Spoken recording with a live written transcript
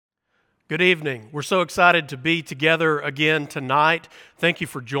Good evening. We're so excited to be together again tonight. Thank you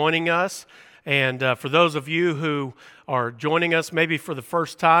for joining us. And for those of you who are joining us maybe for the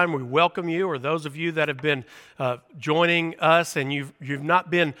first time, we welcome you. Or those of you that have been joining us and you've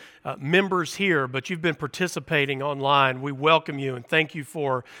not been members here, but you've been participating online, we welcome you and thank you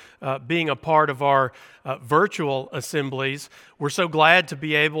for being a part of our virtual assemblies. We're so glad to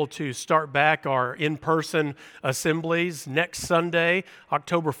be able to start back our in-person assemblies next Sunday,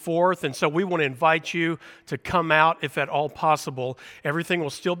 October 4th. And so we want to invite you to come out if at all possible. Everything will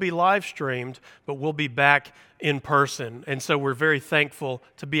still be live streamed, but we'll be back in person. And so we're very thankful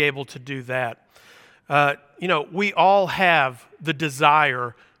to be able to do that. We all have the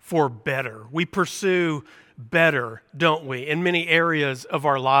desire for better. We pursue better, don't we, in many areas of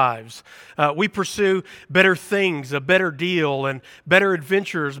our lives. We pursue better things, a better deal, and better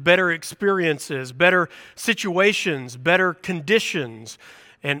adventures, better experiences, better situations, better conditions.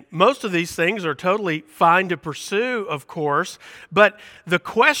 And most of these things are totally fine to pursue, of course, but the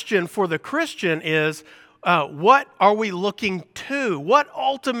question for the Christian is, what are we looking to? What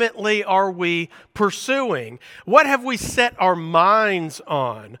ultimately are we pursuing? What have we set our minds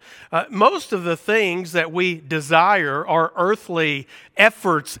on? Most of the things that we desire are earthly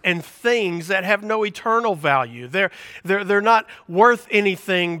efforts and things that have no eternal value. They're not worth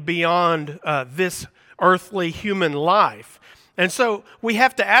anything beyond this earthly human life. And so we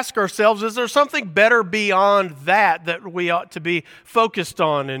have to ask ourselves, is there something better beyond that we ought to be focused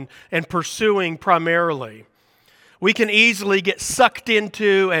on and pursuing primarily? We can easily get sucked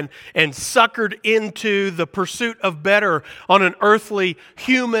into and suckered into the pursuit of better on an earthly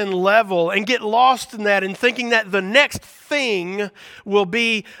human level and get lost in that and thinking that the next thing will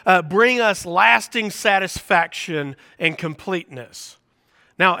bring us lasting satisfaction and completeness.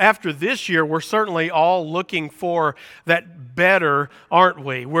 Now, after this year, we're certainly all looking for that better, aren't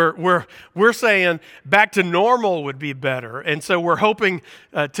we? We're saying back to normal would be better, and so we're hoping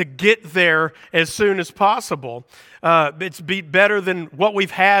to get there as soon as possible. It's better than what we've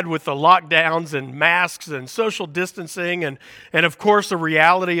had with the lockdowns and masks and social distancing, and of course the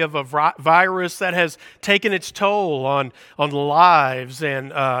reality of a virus that has taken its toll on lives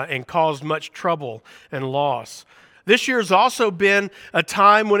and caused much trouble and loss. This year's also been a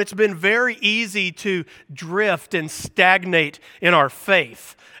time when it's been very easy to drift and stagnate in our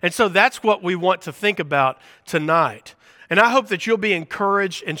faith. And so that's what we want to think about tonight. And I hope that you'll be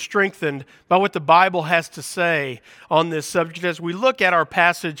encouraged and strengthened by what the Bible has to say on this subject as we look at our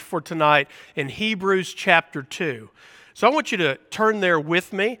passage for tonight in Hebrews chapter 2. So I want you to turn there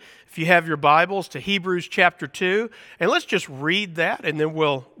with me, if you have your Bibles, to Hebrews chapter 2. And let's just read that, and then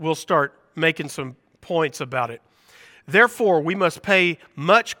we'll start making some points about it. Therefore, we must pay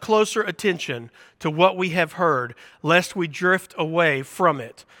much closer attention to what we have heard, lest we drift away from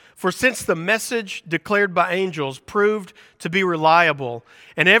it. For since the message declared by angels proved to be reliable,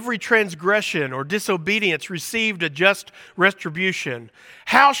 and every transgression or disobedience received a just retribution,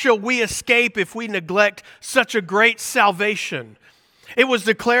 how shall we escape if we neglect such a great salvation? It was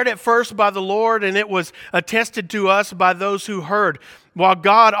declared at first by the Lord, and it was attested to us by those who heard, while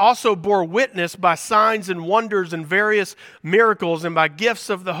God also bore witness by signs and wonders and various miracles and by gifts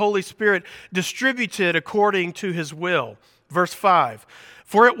of the Holy Spirit distributed according to His will. Verse 5,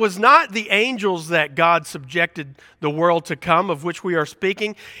 for it was not the angels that God subjected the world to come, of which we are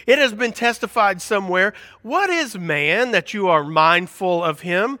speaking. It has been testified somewhere, what is man that you are mindful of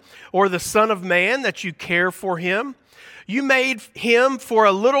him, or the Son of Man that you care for him? You made him for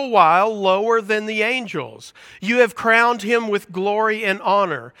a little while lower than the angels. You have crowned him with glory and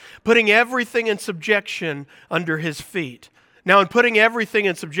honor, putting everything in subjection under his feet. Now, in putting everything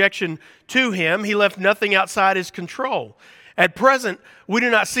in subjection to him, he left nothing outside his control. At present, we do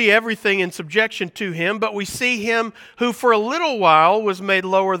not see everything in subjection to him, but we see him who for a little while was made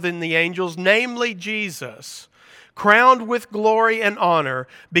lower than the angels, namely Jesus, crowned with glory and honor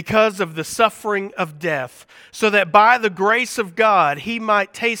because of the suffering of death, so that by the grace of God he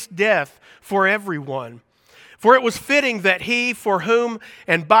might taste death for everyone. For it was fitting that he, for whom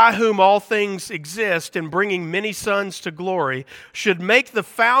and by whom all things exist, in bringing many sons to glory, should make the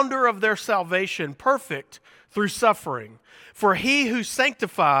founder of their salvation perfect through suffering. For he who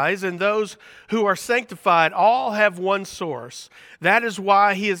sanctifies and those who are sanctified all have one source. That is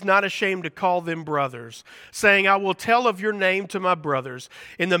why he is not ashamed to call them brothers, saying, I will tell of your name to my brothers.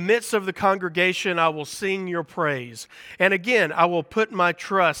 In the midst of the congregation I will sing your praise. And again I will put my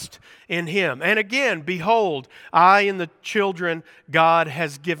trust in him. And again, behold, I and the children God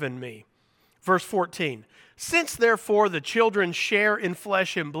has given me. Verse 14, since therefore the children share in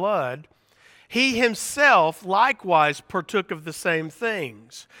flesh and blood, he himself likewise partook of the same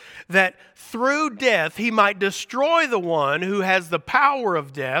things, that through death he might destroy the one who has the power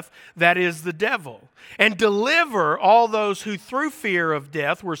of death, that is the devil, and deliver all those who through fear of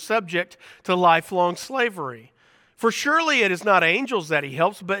death were subject to lifelong slavery. For surely it is not angels that he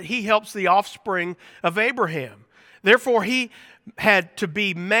helps, but he helps the offspring of Abraham. Therefore he had to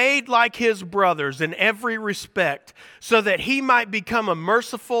be made like his brothers in every respect, so that he might become a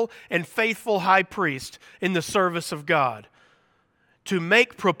merciful and faithful high priest in the service of God, to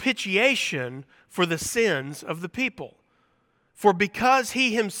make propitiation for the sins of the people. For because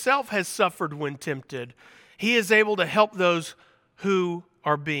he himself has suffered when tempted, he is able to help those who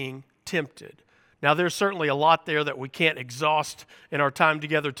are being tempted. Now, there's certainly a lot there that we can't exhaust in our time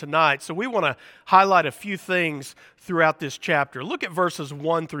together tonight, so we want to highlight a few things throughout this chapter. Look at verses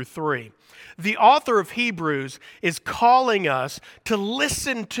 1 through 3. The author of Hebrews is calling us to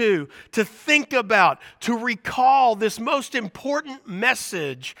listen to think about, to recall this most important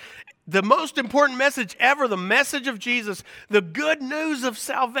message, the most important message ever, the message of Jesus, the good news of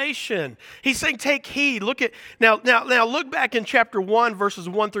salvation. He's saying, take heed. Look at now look back in chapter 1, verses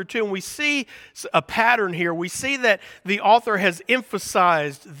 1 through 2, and we see a pattern here. We see that the author has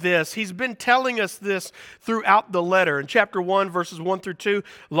emphasized this. He's been telling us this throughout the letter. In chapter 1, verses 1 through 2,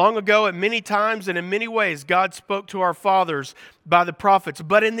 long ago, at many times and in many ways, God spoke to our fathers by the prophets.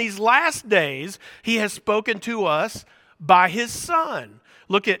 But in these last days, he has spoken to us by his Son.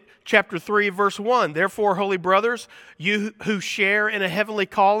 Look at chapter 3, verse 1. Therefore, holy brothers, you who share in a heavenly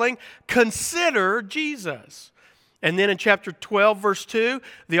calling, consider Jesus. And then in chapter 12, verse 2,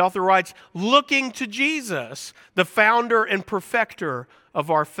 the author writes, looking to Jesus, the founder and perfecter of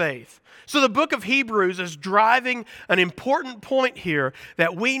our faith. So the book of Hebrews is driving an important point here,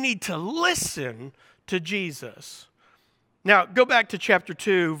 that we need to listen to Jesus. Now, go back to chapter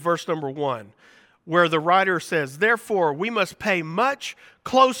 2, verse number 1. Where the writer says, therefore, we must pay much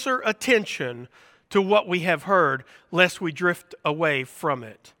closer attention to what we have heard, lest we drift away from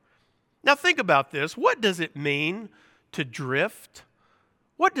it. Now think about this. What does it mean to drift?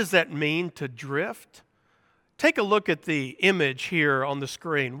 What does that mean to drift? Take a look at the image here on the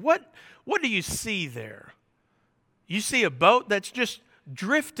screen. What do you see there? You see a boat that's just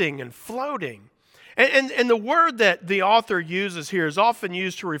drifting and floating. And the word that the author uses here is often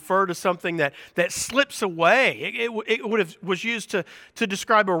used to refer to something that slips away. It was used to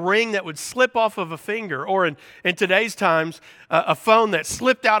describe a ring that would slip off of a finger, or in today's times, a phone that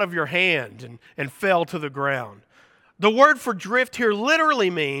slipped out of your hand and fell to the ground. The word for drift here literally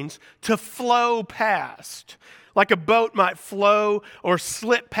means to flow past. Like a boat might flow or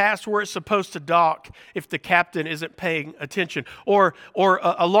slip past where it's supposed to dock if the captain isn't paying attention. Or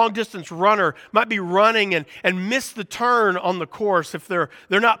a long-distance runner might be running and miss the turn on the course if they're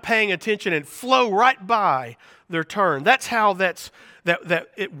not paying attention, and flow right by their turn. That's how that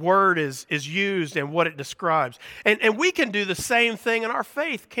word is used and what it describes. And we can do the same thing in our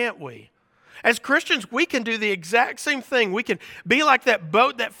faith, can't we? As Christians, we can do the exact same thing. We can be like that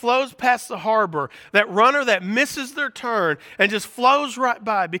boat that flows past the harbor, that runner that misses their turn and just flows right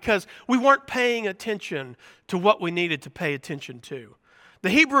by because we weren't paying attention to what we needed to pay attention to. The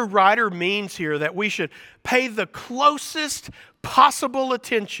Hebrew writer means here that we should pay the closest possible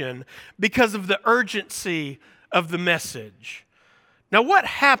attention because of the urgency of the message. Now, what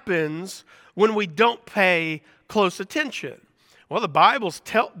happens when we don't pay close attention? Well, the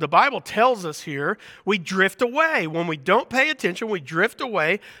Bible tells us here we drift away. When we don't pay attention, we drift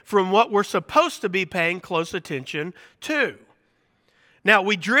away from what we're supposed to be paying close attention to. Now,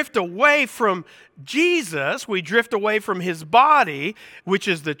 we drift away from Jesus, we drift away from his body, which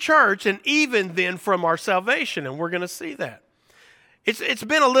is the church, and even then from our salvation, and we're going to see that. It's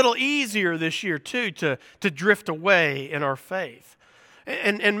been a little easier this year, too, to drift away in our faith.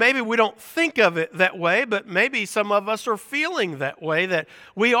 And maybe we don't think of it that way, but maybe some of us are feeling that way, that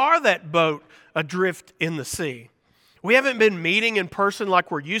we are that boat adrift in the sea. We haven't been meeting in person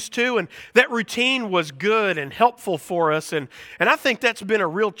like we're used to, and that routine was good and helpful for us. And I think that's been a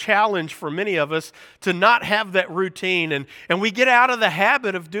real challenge for many of us to not have that routine. And we get out of the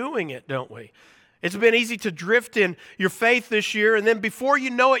habit of doing it, don't we? It's been easy to drift in your faith this year, and then before you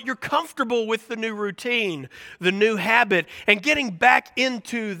know it, you're comfortable with the new routine, the new habit, and getting back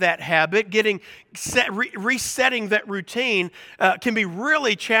into that habit, resetting that routine can be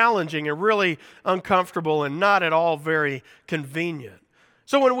really challenging and really uncomfortable and not at all very convenient.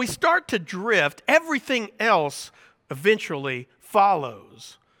 So when we start to drift, everything else eventually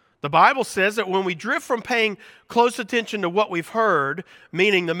follows. The Bible says that when we drift from paying close attention to what we've heard,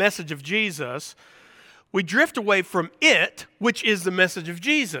 meaning the message of Jesus, We drift away from it, which is the message of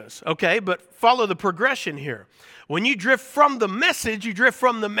Jesus, okay? But follow the progression here. When you drift from the message, you drift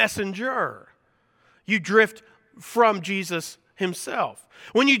from the messenger. You drift from Jesus himself.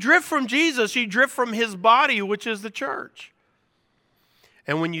 When you drift from Jesus, you drift from his body, which is the church.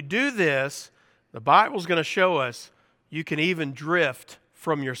 And when you do this, the Bible's going to show us you can even drift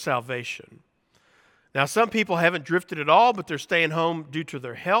from your salvation. Now, some people haven't drifted at all, but they're staying home due to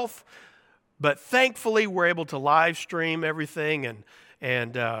their health. But thankfully, we're able to live stream everything,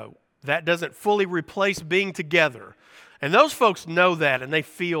 and that doesn't fully replace being together. And those folks know that, and they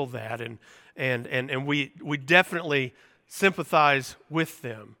feel that, and we definitely sympathize with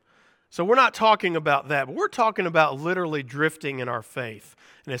them. So we're not talking about that, but we're talking about literally drifting in our faith,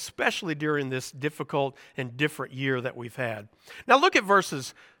 and especially during this difficult and different year that we've had. Now look at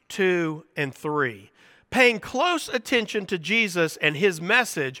verses 2 and 3. Paying close attention to Jesus and his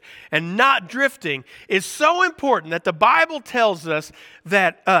message and not drifting is so important that the Bible tells us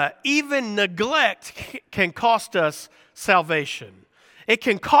that even neglect can cost us salvation. It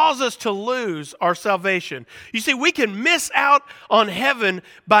can cause us to lose our salvation. You see, we can miss out on heaven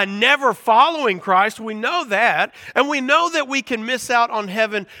by never following Christ. We know that. And we know that we can miss out on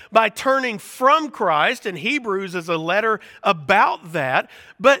heaven by turning from Christ. And Hebrews is a letter about that.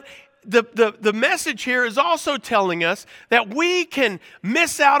 But the message here is also telling us that we can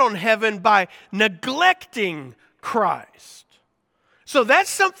miss out on heaven by neglecting Christ. So that's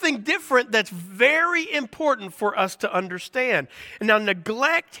something different that's very important for us to understand. And now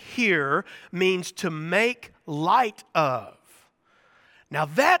neglect here means to make light of. Now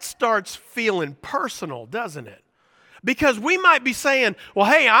that starts feeling personal, doesn't it? Because we might be saying, well,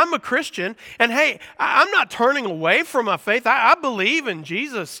 hey, I'm a Christian, and hey, I'm not turning away from my faith. I believe in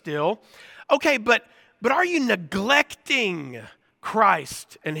Jesus still. Okay, but are you neglecting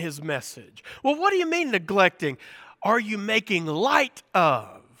Christ and his message? Well, what do you mean neglecting? Are you making light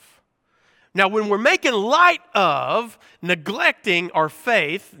of? Now, when we're making light of neglecting our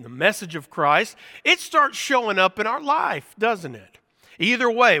faith, the message of Christ, it starts showing up in our life, doesn't it?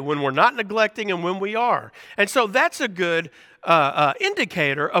 Either way, when we're not neglecting and when we are. And so that's a good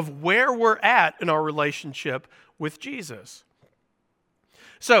indicator of where we're at in our relationship with Jesus.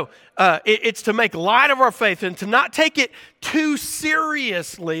 So it's to make light of our faith and to not take it too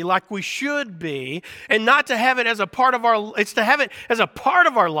seriously like we should be, and not to have it as a part of our, it's to have it as a part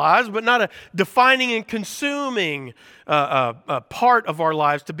of our lives, but not a defining and consuming part of our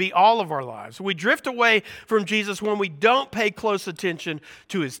lives, to be all of our lives. We drift away from Jesus when we don't pay close attention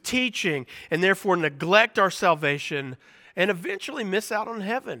to his teaching and therefore neglect our salvation and eventually miss out on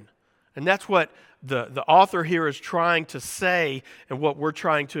heaven. And that's what the author here is trying to say and what we're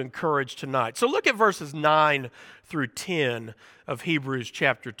trying to encourage tonight. So look at verses 9 through 10 of Hebrews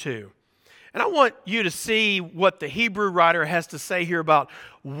chapter 2. And I want you to see what the Hebrew writer has to say here about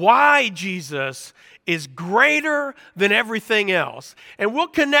why Jesus is greater than everything else. And we'll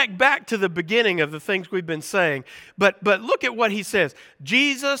connect back to the beginning of the things we've been saying. But look at what he says.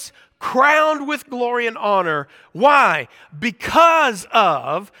 Jesus crowned with glory and honor. Why? Because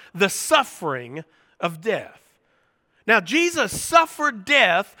of the suffering of death. Now, Jesus suffered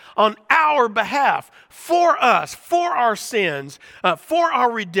death on our behalf, for us, for our sins, for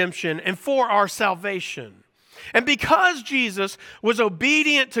our redemption, and for our salvation. And because Jesus was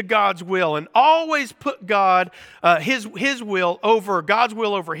obedient to God's will and always put his will over God's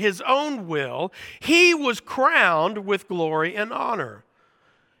will over his own will, he was crowned with glory and honor.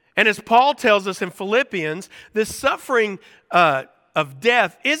 And as Paul tells us in Philippians, the suffering of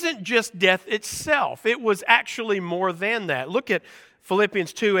death isn't just death itself. It was actually more than that. Look at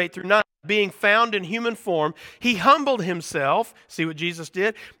Philippians 2, 8 through 9. Being found in human form, he humbled himself, see what Jesus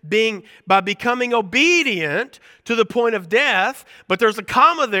did, by becoming obedient to the point of death, but there's a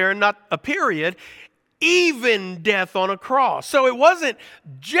comma there and not a period, even death on a cross. So it wasn't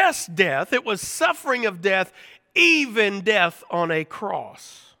just death, it was suffering of death, even death on a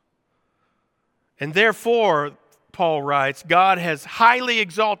cross. And therefore, Paul writes, God has highly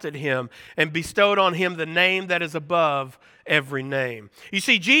exalted him and bestowed on him the name that is above every name. You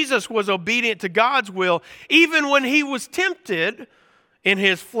see, Jesus was obedient to God's will even when he was tempted in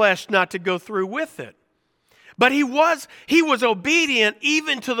his flesh not to go through with it. But he was obedient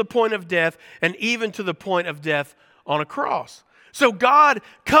even to the point of death, and even to the point of death on a cross. So God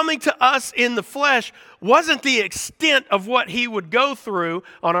coming to us in the flesh wasn't the extent of what he would go through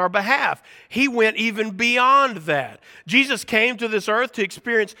on our behalf. He went even beyond that. Jesus came to this earth to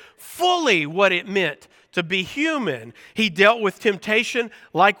experience fully what it meant to be human. He dealt with temptation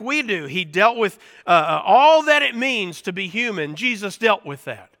like we do. He dealt with all that it means to be human. Jesus dealt with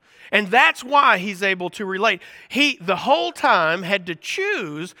that. And that's why he's able to relate. He, the whole time, had to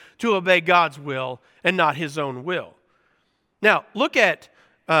choose to obey God's will and not his own will. Now,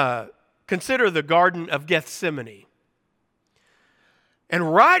 consider the Garden of Gethsemane.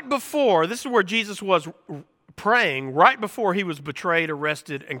 And right before, this is where Jesus was praying, right before he was betrayed,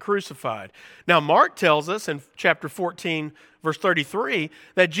 arrested, and crucified. Now, Mark tells us in chapter 14, verse 33,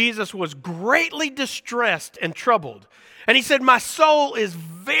 that Jesus was greatly distressed and troubled. And he said, my soul is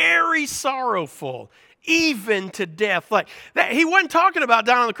very sorrowful, even to death. Like that, he wasn't talking about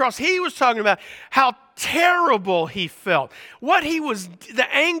dying on the cross. He was talking about how terrible he felt. The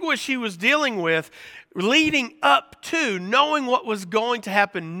anguish he was dealing with leading up to knowing what was going to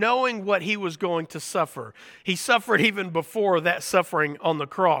happen, knowing what he was going to suffer. He suffered even before that suffering on the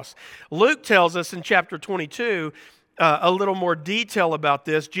cross. Luke tells us in chapter 22, a little more detail about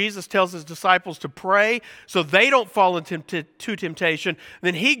this. Jesus tells his disciples to pray so they don't fall into temptation.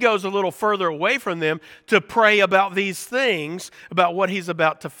 Then he goes a little further away from them to pray about these things, about what he's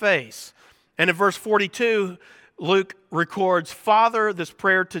about to face. And in verse 42, Luke records, Father, this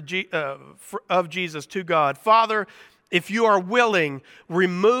prayer of Jesus to God, Father, if you are willing,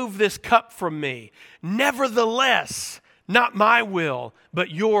 remove this cup from me. Nevertheless, not my will,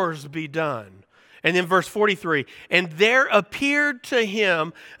 but yours be done. And then verse 43, and there appeared to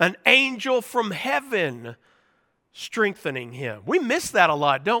him an angel from heaven strengthening him. We miss that a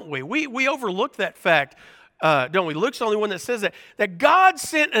lot, don't we? We overlook that fact, don't we? Luke's the only one that says that God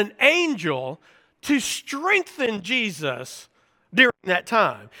sent an angel to strengthen Jesus during that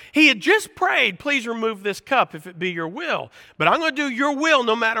time. He had just prayed, please remove this cup if it be your will. But I'm going to do your will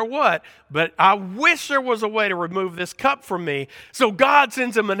no matter what. But I wish there was a way to remove this cup from me. So God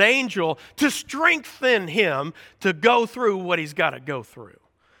sends him an angel to strengthen him to go through what he's got to go through.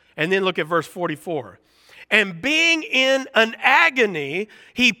 And then look at verse 44. And being in an agony,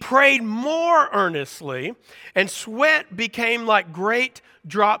 he prayed more earnestly, and sweat became like great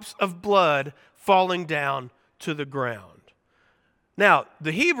drops of blood falling down to the ground. Now,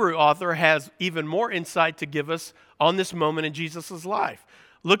 the Hebrew author has even more insight to give us on this moment in Jesus' life.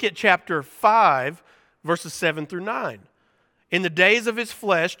 Look at chapter 5, verses 7 through 9. In the days of his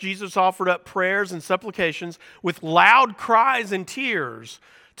flesh, Jesus offered up prayers and supplications with loud cries and tears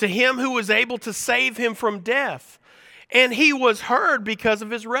to him who was able to save him from death. And he was heard because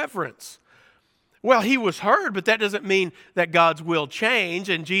of his reverence. Well, he was heard, but that doesn't mean that God's will changed.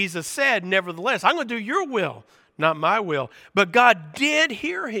 And Jesus said, nevertheless, I'm going to do your will, not my will. But God did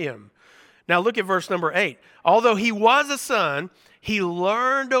hear him. Now look at verse number 8. Although he was a son, he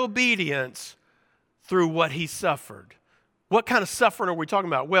learned obedience through what he suffered. What kind of suffering are we talking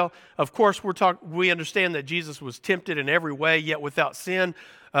about? Well, of course, we understand that Jesus was tempted in every way, yet without sin.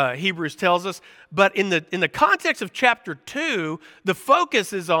 Hebrews tells us. But in the context of chapter 2, the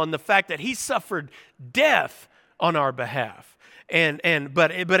focus is on the fact that he suffered death on our behalf.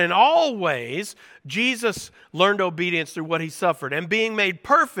 But in all ways, Jesus learned obedience through what he suffered. And being made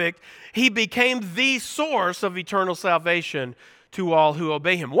perfect, he became the source of eternal salvation to all who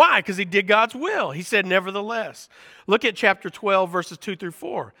obey him. Why? Because he did God's will. He said, nevertheless. Look at chapter 12, verses 2 through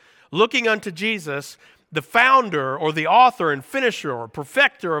 4. Looking unto Jesus, the founder or the author and finisher or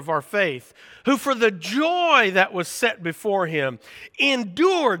perfecter of our faith, who for the joy that was set before him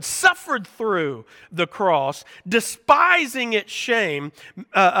endured, suffered through the cross, despising its shame,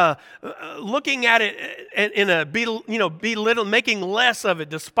 looking at it in a belittle, making less of it,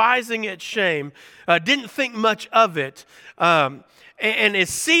 despising its shame, didn't think much of it, and is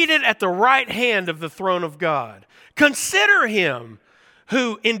seated at the right hand of the throne of God. Consider him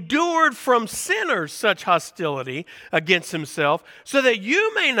who endured from sinners such hostility against himself, so that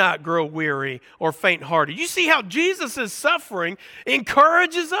you may not grow weary or faint-hearted. You see how Jesus' suffering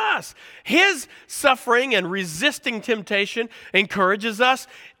encourages us. His suffering and resisting temptation encourages us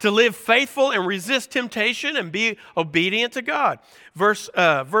to live faithful and resist temptation and be obedient to God. Verse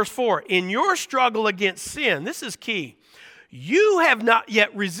 4, in your struggle against sin, this is key, you have not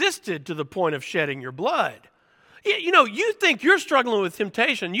yet resisted to the point of shedding your blood. You know, you think you're struggling with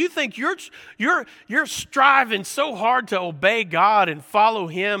temptation. You think you're striving so hard to obey God and follow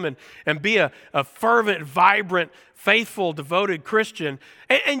him and be a fervent, vibrant, faithful, devoted Christian.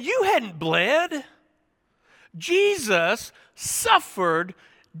 And you hadn't bled. Jesus suffered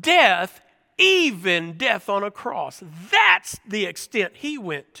death, even death on a cross. That's the extent he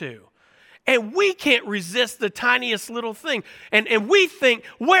went to. And we can't resist the tiniest little thing. And we think,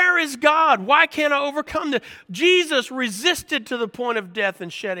 where is God? Why can't I overcome this? Jesus resisted to the point of death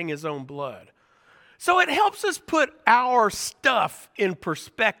and shedding his own blood. So it helps us put our stuff in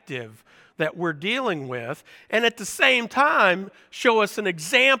perspective that we're dealing with, and at the same time show us an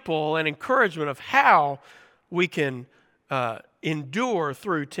example and encouragement of how we can endure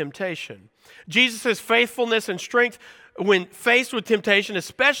through temptation. Jesus' faithfulness and strength when faced with temptation,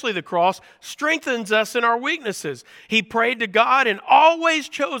 especially the cross, strengthens us in our weaknesses. He prayed to God and always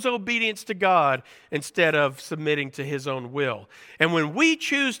chose obedience to God instead of submitting to his own will. And when we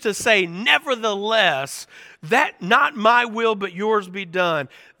choose to say, nevertheless, that not my will but yours be done,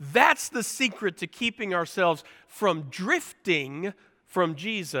 that's the secret to keeping ourselves from drifting from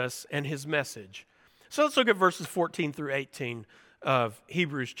Jesus and his message. So let's look at verses 14 through 18 of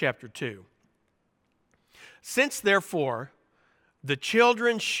Hebrews chapter 2. Since, therefore, the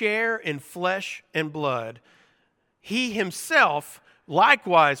children share in flesh and blood, he himself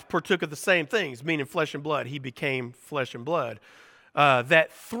likewise partook of the same things, meaning flesh and blood. He became flesh and blood,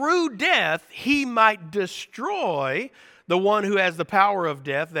 that through death he might destroy the one who has the power of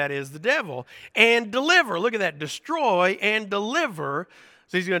death, that is the devil, and deliver. Look at that, destroy and deliver.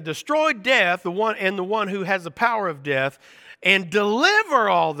 So he's going to destroy death, the one who has the power of death, and deliver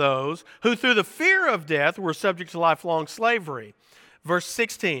all those who through the fear of death were subject to lifelong slavery. Verse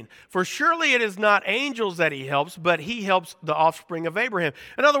 16, for surely it is not angels that he helps, but he helps the offspring of Abraham.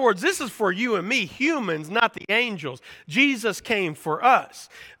 In other words, this is for you and me, humans, not the angels. Jesus came for us.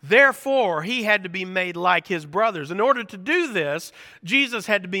 Therefore, he had to be made like his brothers. In order to do this, Jesus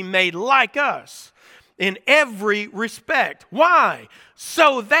had to be made like us in every respect. Why?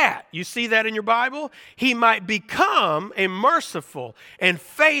 So that, you see that in your Bible? He might become a merciful and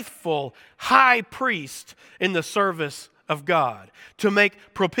faithful high priest in the service of God, to make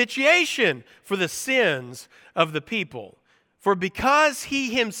propitiation for the sins of the people. For because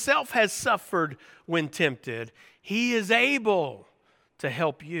he himself has suffered when tempted, he is able to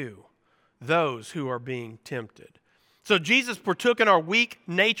help you, those who are being tempted. So Jesus partook in our weak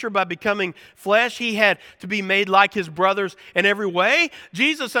nature by becoming flesh. He had to be made like his brothers in every way.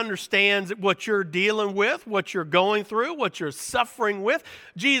 Jesus understands what you're dealing with, what you're going through, what you're suffering with.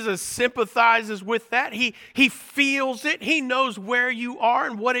 Jesus sympathizes with that. He feels it. He knows where you are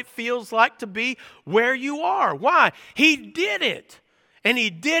and what it feels like to be where you are. Why? He did it. And he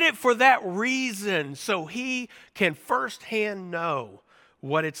did it for that reason, so he can firsthand know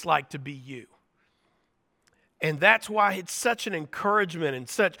what it's like to be you. And that's why it's such an encouragement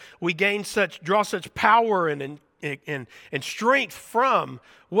and we draw such power and strength from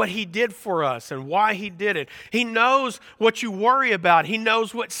what he did for us and why he did it. He knows what you worry about. He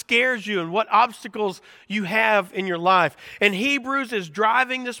knows what scares you and what obstacles you have in your life. And Hebrews is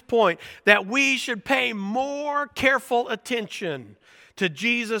driving this point that we should pay more careful attention to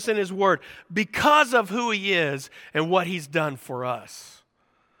Jesus and his word because of who he is and what he's done for us.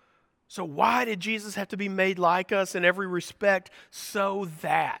 So why did Jesus have to be made like us in every respect? So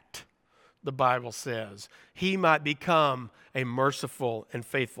that, the Bible says, he might become a merciful and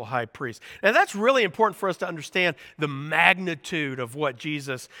faithful high priest. Now that's really important for us to understand the magnitude of what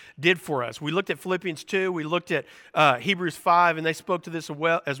Jesus did for us. We looked at Philippians 2, we looked at Hebrews 5, and they spoke to this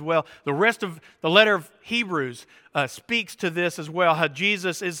as well. The rest of the letter of Hebrews speaks to this as well, how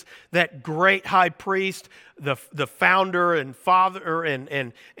Jesus is that great high priest, the founder and father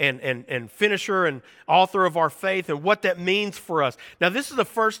and finisher and author of our faith, and what that means for us. Now this is the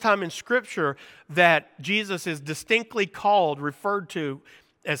first time in Scripture that Jesus is distinctly referred to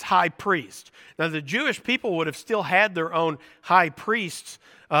as high priest. Now the Jewish people would have still had their own high priests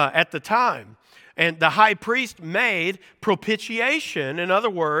at the time. And the high priest made propitiation. In other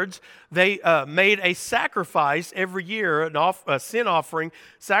words, they made a sacrifice every year, a sin offering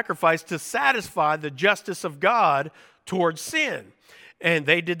sacrifice to satisfy the justice of God towards sin. And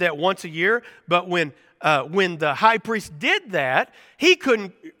they did that once a year. But when the high priest did that, he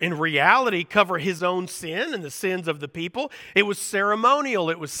couldn't, in reality, cover his own sin and the sins of the people. It was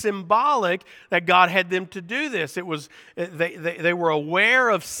ceremonial. It was symbolic that God had them to do this. It was they were aware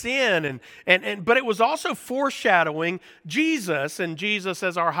of sin, but it was also foreshadowing Jesus and Jesus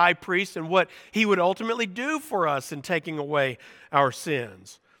as our high priest and what he would ultimately do for us in taking away our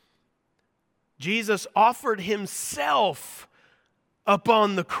sins. Jesus offered himself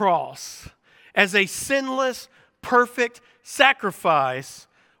upon the cross as a sinless, perfect sacrifice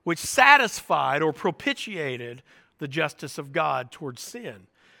which satisfied or propitiated the justice of God towards sin.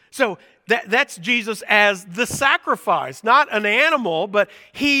 So that's Jesus as the sacrifice, not an animal, but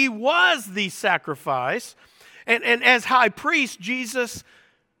he was the sacrifice. And as high priest, Jesus,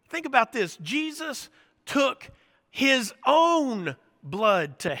 think about this, Jesus took his own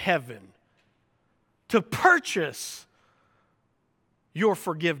blood to heaven to purchase your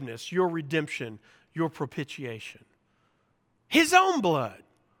forgiveness, your redemption, your propitiation. His own blood.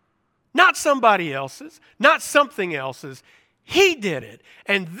 Not somebody else's, not something else's. He did it.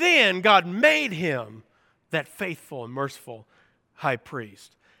 And then God made him that faithful and merciful high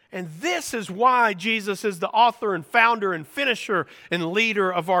priest. And this is why Jesus is the author and founder and finisher and leader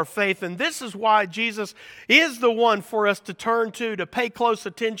of our faith. And this is why Jesus is the one for us to turn to pay close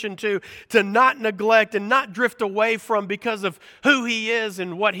attention to not neglect and not drift away from because of who he is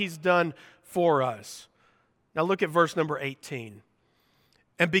and what he's done for us. Now look at verse number 18.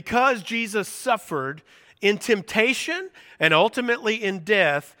 And because Jesus suffered in temptation and ultimately in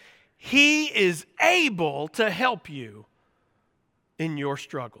death, he is able to help you in your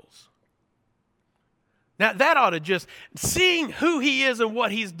struggles. Now that ought to just, seeing who he is and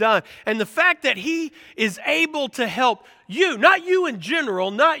what he's done, and the fact that he is able to help you, not you in general,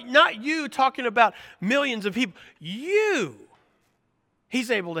 not you talking about millions of people, you,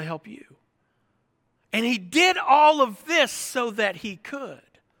 he's able to help you. And he did all of this so that he could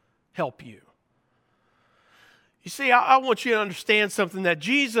help you. You see, I want you to understand something, that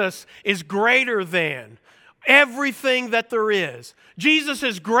Jesus is greater than everything that there is. Jesus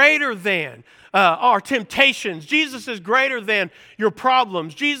is greater than our temptations. Jesus is greater than your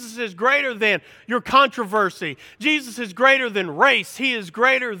problems. Jesus is greater than your controversy. Jesus is greater than race. He is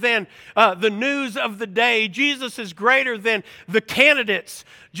greater than the news of the day. Jesus is greater than the candidates.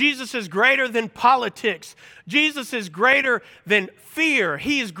 Jesus is greater than politics. Jesus is greater than fear.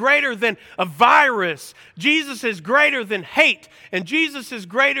 He is greater than a virus. Jesus is greater than hate. And Jesus is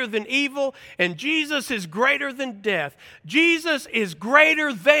greater than evil. And Jesus is greater than death. Jesus is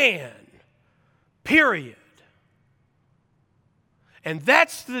greater than. Period. And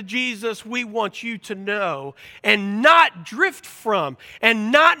that's the Jesus we want you to know and not drift from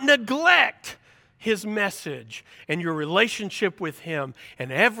and not neglect his message and your relationship with him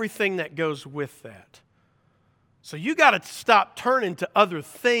and everything that goes with that. So you got to stop turning to other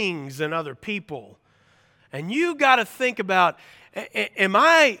things and other people. And you got to think about, am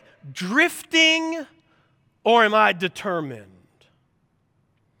I drifting or am I determined?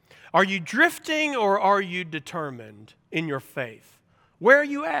 Are you drifting or are you determined in your faith? Where are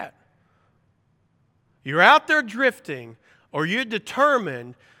you at? You're out there drifting, or you're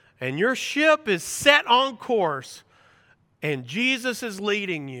determined and your ship is set on course and Jesus is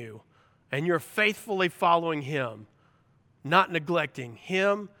leading you and you're faithfully following him, not neglecting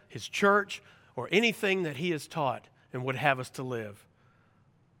him, his church, or anything that he has taught and would have us to live.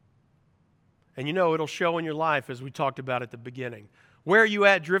 And you know, it'll show in your life, as we talked about at the beginning. Where you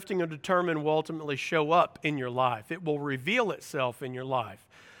at, drifting or determined, will ultimately show up in your life. It will reveal itself in your life.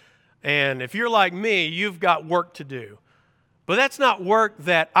 And if you're like me, you've got work to do. But that's not work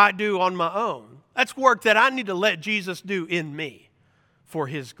that I do on my own. That's work that I need to let Jesus do in me for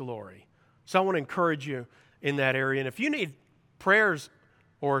his glory. So I want to encourage you in that area. And if you need prayers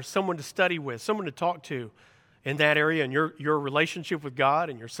or someone to study with, someone to talk to in that area and your relationship with God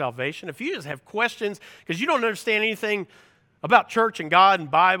and your salvation, if you just have questions because you don't understand anything about church and God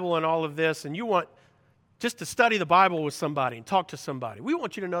and Bible and all of this, and you want just to study the Bible with somebody and talk to somebody, we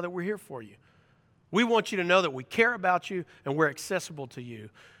want you to know that we're here for you. We want you to know that we care about you and we're accessible to you.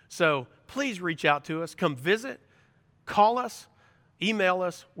 So please reach out to us. Come visit. Call us. Email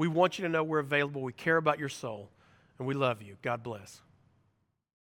us. We want you to know we're available. We care about your soul. And we love you. God bless.